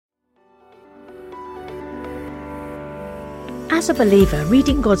As a believer,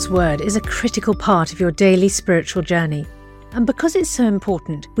 reading God's Word is a critical part of your daily spiritual journey. And because it's so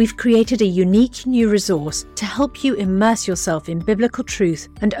important, we've created a unique new resource to help you immerse yourself in biblical truth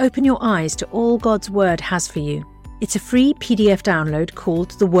and open your eyes to all God's Word has for you. It's a free PDF download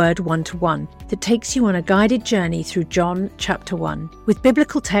called The Word 1-to-1 that takes you on a guided journey through John chapter 1. With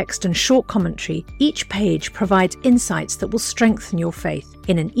biblical text and short commentary, each page provides insights that will strengthen your faith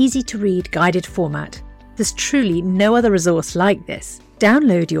in an easy-to-read guided format. There's truly no other resource like this.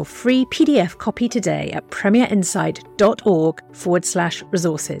 Download your free PDF copy today at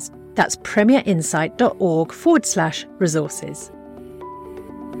premierinsight.org/resources. That's premierinsight.org/resources.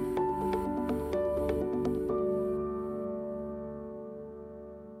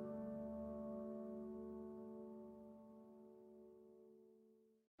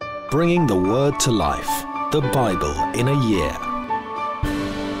 Bringing the Word to life. The Bible in a year.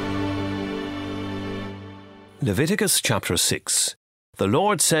 Leviticus chapter 6. The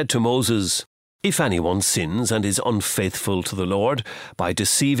Lord said to Moses, "If anyone sins and is unfaithful to the Lord by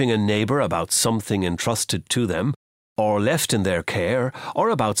deceiving a neighbour about something entrusted to them, or left in their care,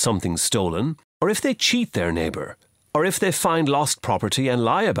 or about something stolen, or if they cheat their neighbour, or if they find lost property and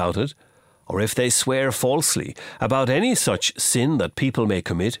lie about it, or if they swear falsely about any such sin that people may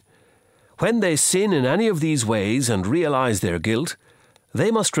commit, when they sin in any of these ways and realize their guilt, they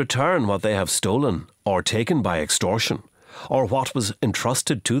must return what they have stolen or taken by extortion, or what was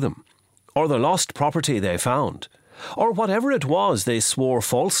entrusted to them, or the lost property they found, or whatever it was they swore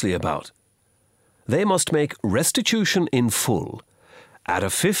falsely about. They must make restitution in full, add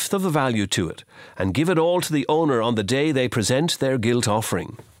 1/5 of the value to it, and give it all to the owner on the day they present their guilt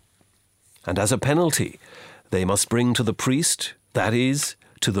offering. And as a penalty, they must bring to the priest, that is,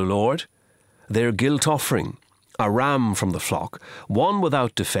 to the Lord, their guilt offering, a ram from the flock, one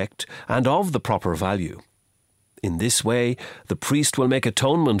without defect and of the proper value. In this way, the priest will make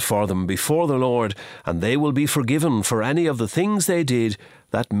atonement for them before the Lord, and they will be forgiven for any of the things they did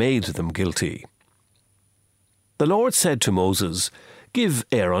that made them guilty." The Lord said to Moses, "Give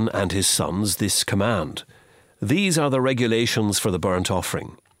Aaron and his sons this command. These are the regulations for the burnt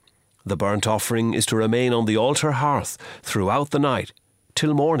offering. The burnt offering is to remain on the altar hearth throughout the night,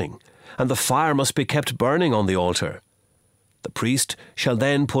 till morning, and the fire must be kept burning on the altar. The priest shall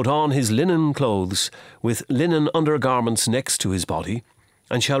then put on his linen clothes, with linen undergarments next to his body,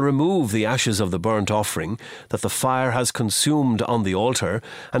 and shall remove the ashes of the burnt offering that the fire has consumed on the altar,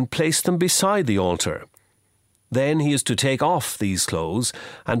 and place them beside the altar. Then he is to take off these clothes,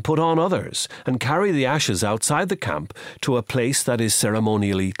 and put on others, and carry the ashes outside the camp to a place that is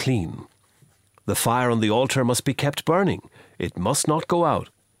ceremonially clean. The fire on the altar must be kept burning. It must not go out.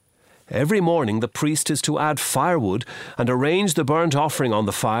 Every morning the priest is to add firewood and arrange the burnt offering on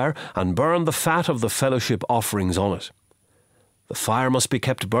the fire and burn the fat of the fellowship offerings on it. The fire must be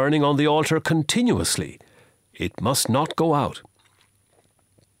kept burning on the altar continuously. It must not go out."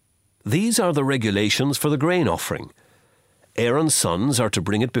 These are the regulations for the grain offering. Aaron's sons are to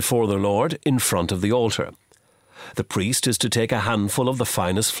bring it before the Lord in front of the altar. The priest is to take a handful of the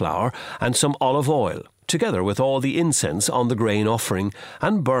finest flour and some olive oil, together with all the incense on the grain offering,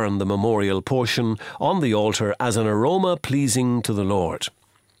 and burn the memorial portion on the altar as an aroma pleasing to the Lord.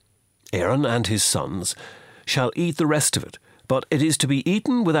 Aaron and his sons shall eat the rest of it, but it is to be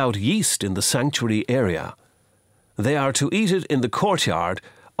eaten without yeast in the sanctuary area. They are to eat it in the courtyard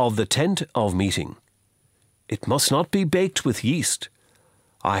of the tent of meeting. It must not be baked with yeast.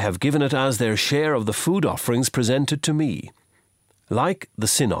 I have given it as their share of the food offerings presented to me. Like the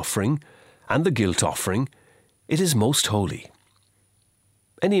sin offering and the guilt offering, it is most holy.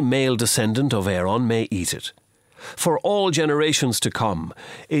 Any male descendant of Aaron may eat it. For all generations to come,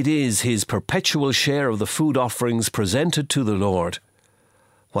 it is his perpetual share of the food offerings presented to the Lord.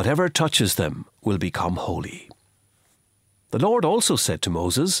 Whatever touches them will become holy. The Lord also said to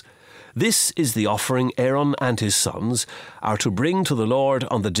Moses, "This is the offering Aaron and his sons are to bring to the Lord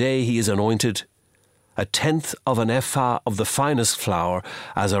on the day he is anointed: 1/10 of an ephah of the finest flour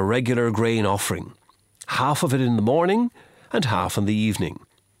as a regular grain offering, half of it in the morning and half in the evening.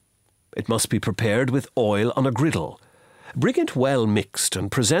 It must be prepared with oil on a griddle. Bring it well mixed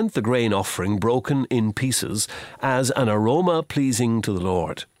and present the grain offering broken in pieces as an aroma pleasing to the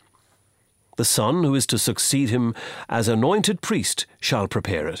Lord. The son who is to succeed him as anointed priest shall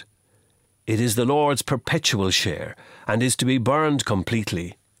prepare it. It is the Lord's perpetual share and is to be burned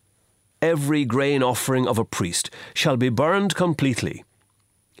completely. Every grain offering of a priest shall be burned completely.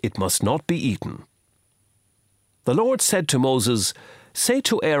 It must not be eaten." The Lord said to Moses, "Say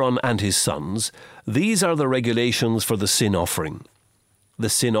to Aaron and his sons, these are the regulations for the sin offering. the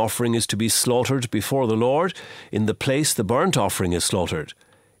sin offering is to be slaughtered before the Lord, in the place the burnt offering is slaughtered.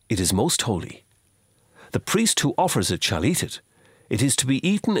 It is most holy. The priest who offers it shall eat it. It is to be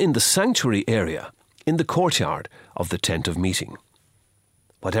eaten in the sanctuary area, in the courtyard of the tent of meeting.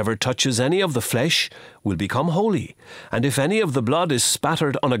 Whatever touches any of the flesh will become holy, and if any of the blood is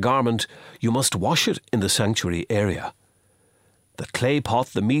spattered on a garment, you must wash it in the sanctuary area. The clay pot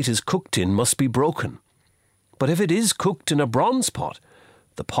the meat is cooked in must be broken. But if it is cooked in a bronze pot,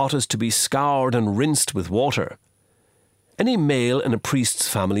 the pot is to be scoured and rinsed with water. Any male in a priest's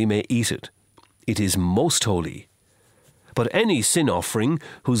family may eat it. It is most holy. But any sin offering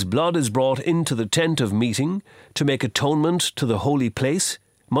whose blood is brought into the tent of meeting to make atonement to the holy place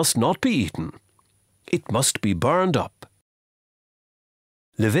must not be eaten. It must be burned up.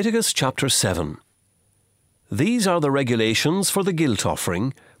 Leviticus chapter 7. These are the regulations for the guilt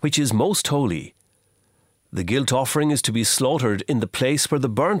offering, which is most holy. The guilt offering is to be slaughtered in the place where the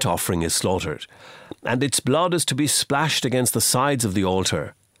burnt offering is slaughtered, and its blood is to be splashed against the sides of the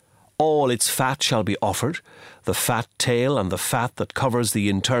altar. All its fat shall be offered, the fat tail and the fat that covers the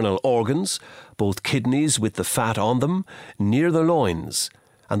internal organs, both kidneys with the fat on them, near the loins,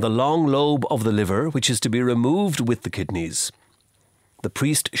 and the long lobe of the liver, which is to be removed with the kidneys. The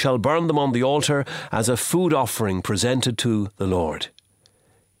priest shall burn them on the altar as a food offering presented to the Lord.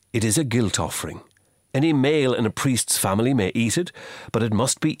 It is a guilt offering. Any male in a priest's family may eat it, but it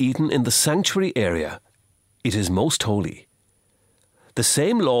must be eaten in the sanctuary area. It is most holy. The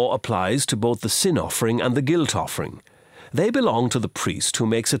same law applies to both the sin offering and the guilt offering. They belong to the priest who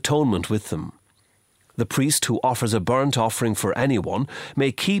makes atonement with them. The priest who offers a burnt offering for anyone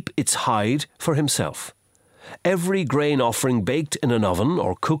may keep its hide for himself. Every grain offering baked in an oven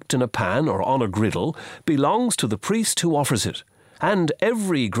or cooked in a pan or on a griddle belongs to the priest who offers it, and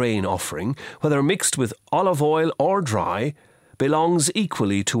every grain offering, whether mixed with olive oil or dry, belongs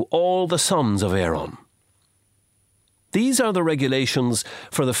equally to all the sons of Aaron. These are the regulations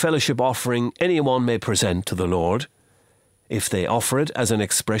for the fellowship offering anyone may present to the Lord. If they offer it as an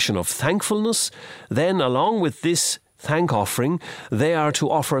expression of thankfulness, then along with this thank offering, they are to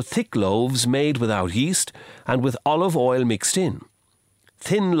offer thick loaves made without yeast and with olive oil mixed in.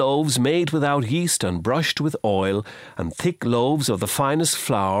 Thin loaves made without yeast and brushed with oil, and thick loaves of the finest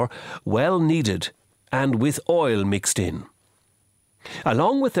flour, well kneaded and with oil mixed in.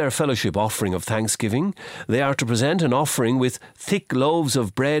 Along with their fellowship offering of thanksgiving, they are to present an offering with thick loaves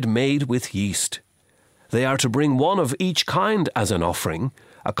of bread made with yeast. They are to bring one of each kind as an offering,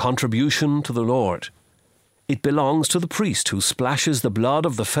 a contribution to the Lord. It belongs to the priest who splashes the blood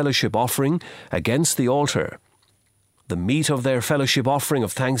of the fellowship offering against the altar. The meat of their fellowship offering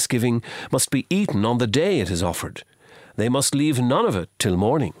of thanksgiving must be eaten on the day it is offered. They must leave none of it till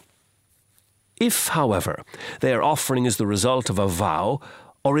morning. If, however, their offering is the result of a vow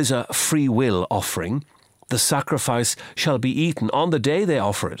or is a free will offering, the sacrifice shall be eaten on the day they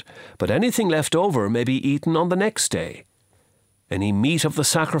offer it, but anything left over may be eaten on the next day. Any meat of the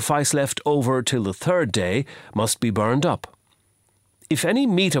sacrifice left over till the third day must be burned up. If any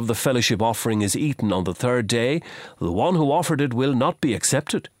meat of the fellowship offering is eaten on the third day, the one who offered it will not be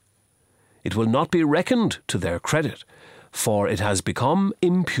accepted. It will not be reckoned to their credit, for it has become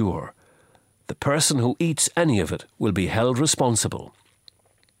impure. The person who eats any of it will be held responsible.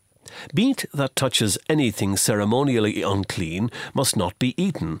 Meat that touches anything ceremonially unclean must not be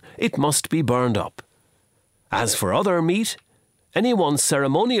eaten. It must be burned up. As for other meat, anyone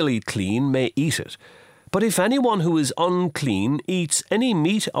ceremonially clean may eat it. But if anyone who is unclean eats any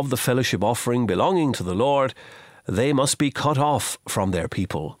meat of the fellowship offering belonging to the Lord, they must be cut off from their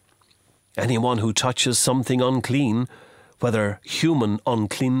people. Anyone who touches something unclean, whether human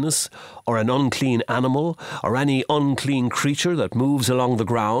uncleanness, or an unclean animal, or any unclean creature that moves along the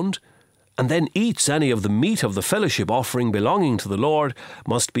ground, and then eats any of the meat of the fellowship offering belonging to the Lord,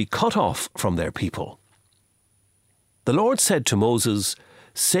 must be cut off from their people. The Lord said to Moses,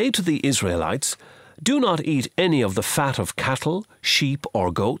 "Say to the Israelites, do not eat any of the fat of cattle, sheep,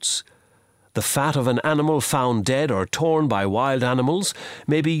 or goats. The fat of an animal found dead or torn by wild animals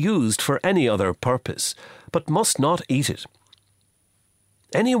may be used for any other purpose, but must not eat it.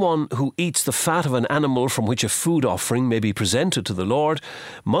 Anyone who eats the fat of an animal from which a food offering may be presented to the Lord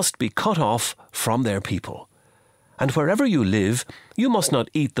must be cut off from their people. And wherever you live, you must not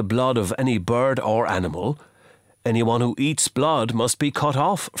eat the blood of any bird or animal. Anyone who eats blood must be cut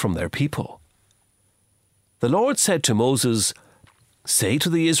off from their people." The Lord said to Moses, "Say to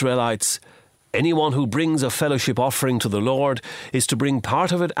the Israelites, anyone who brings a fellowship offering to the Lord is to bring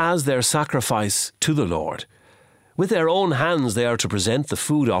part of it as their sacrifice to the Lord. With their own hands they are to present the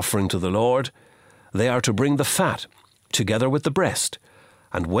food offering to the Lord. They are to bring the fat, together with the breast,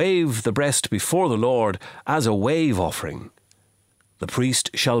 and wave the breast before the Lord as a wave offering. The priest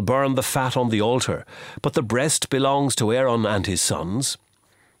shall burn the fat on the altar, but the breast belongs to Aaron and his sons.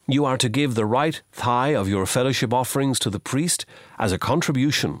 You are to give the right thigh of your fellowship offerings to the priest as a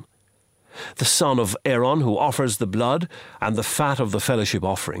contribution. The son of Aaron who offers the blood and the fat of the fellowship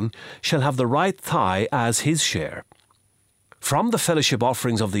offering shall have the right thigh as his share. From the fellowship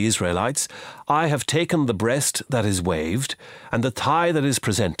offerings of the Israelites, I have taken the breast that is waved, and the thigh that is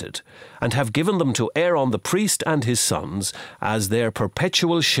presented, and have given them to Aaron the priest and his sons, as their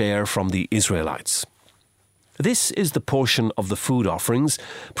perpetual share from the Israelites. This is the portion of the food offerings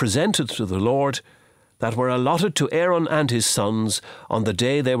presented to the Lord that were allotted to Aaron and his sons on the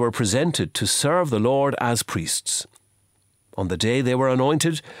day they were presented to serve the Lord as priests. On the day they were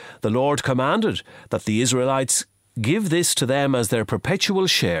anointed, the Lord commanded that the Israelites give this to them as their perpetual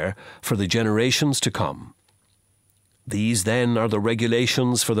share for the generations to come. These then are the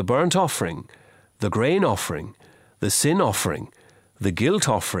regulations for the burnt offering, the grain offering, the sin offering, the guilt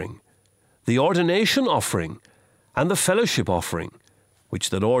offering, the ordination offering, and the fellowship offering, which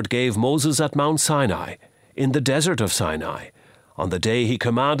the Lord gave Moses at Mount Sinai, in the desert of Sinai, on the day he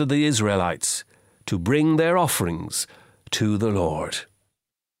commanded the Israelites to bring their offerings to the Lord.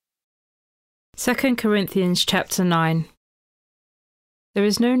 2 Corinthians chapter 9. There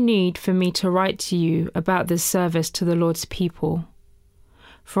is no need for me to write to you about this service to the Lord's people,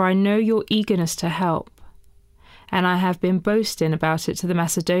 for I know your eagerness to help, and I have been boasting about it to the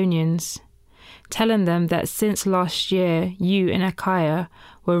Macedonians, telling them that since last year you in Achaia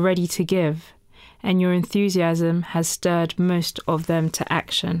were ready to give, and your enthusiasm has stirred most of them to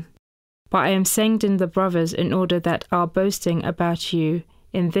action. But I am sending the brothers in order that our boasting about you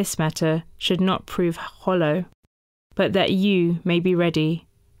in this matter should not prove hollow, but that you may be ready,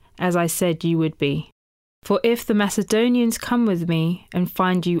 as I said you would be. For if the Macedonians come with me and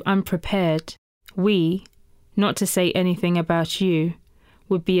find you unprepared, we, not to say anything about you,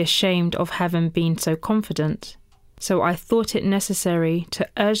 would be ashamed of having been so confident. So I thought it necessary to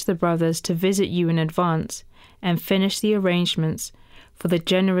urge the brothers to visit you in advance and finish the arrangements for the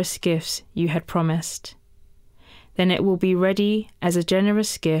generous gifts you had promised. Then it will be ready as a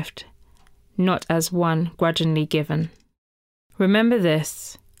generous gift, not as one grudgingly given. Remember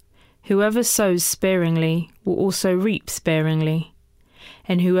this: whoever sows sparingly will also reap sparingly,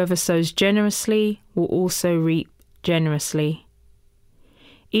 and whoever sows generously will also reap generously.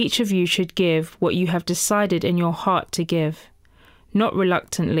 Each of you should give what you have decided in your heart to give, not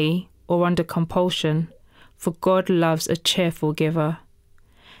reluctantly or under compulsion, for God loves a cheerful giver.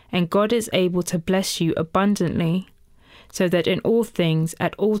 And God is able to bless you abundantly, so that in all things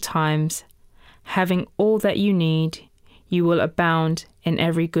at all times, having all that you need, you will abound in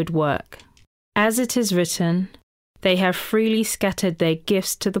every good work. As it is written, they have freely scattered their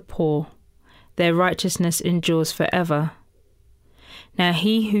gifts to the poor, their righteousness endures forever. Now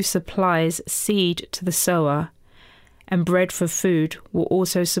he who supplies seed to the sower and bread for food will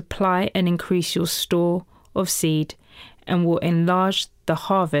also supply and increase your store of seed and will enlarge the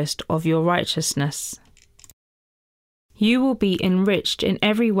harvest of your righteousness. You will be enriched in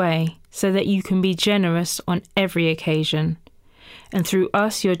every way so that you can be generous on every occasion, and through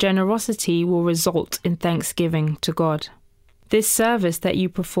us your generosity will result in thanksgiving to God. This service that you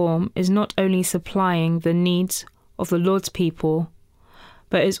perform is not only supplying the needs of the Lord's people,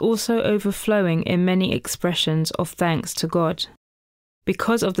 but is also overflowing in many expressions of thanks to God.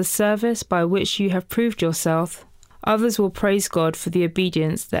 Because of the service by which you have proved yourself, others will praise God for the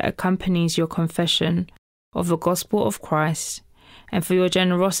obedience that accompanies your confession of the gospel of Christ and for your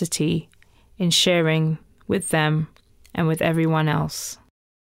generosity in sharing with them and with everyone else.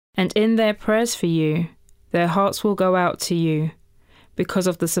 And in their prayers for you, their hearts will go out to you because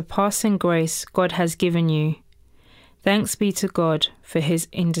of the surpassing grace God has given you. Thanks be to God for his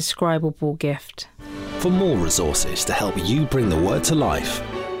indescribable gift. For more resources to help you bring the word to life,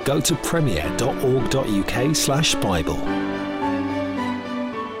 go to premier.org.uk/Bible.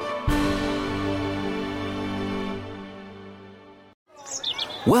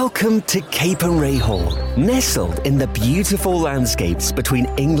 Welcome to Capernwray Hall, nestled in the beautiful landscapes between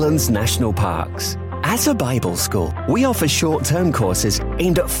England's national parks. As a Bible school, we offer short-term courses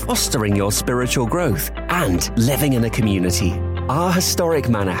aimed at fostering your spiritual growth and living in a community. Our historic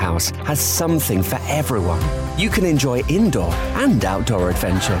manor house has something for everyone. You can enjoy indoor and outdoor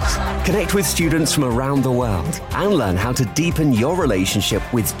adventures, connect with students from around the world, and learn how to deepen your relationship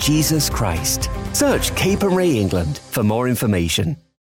with Jesus Christ. Search Capernwray England for more information.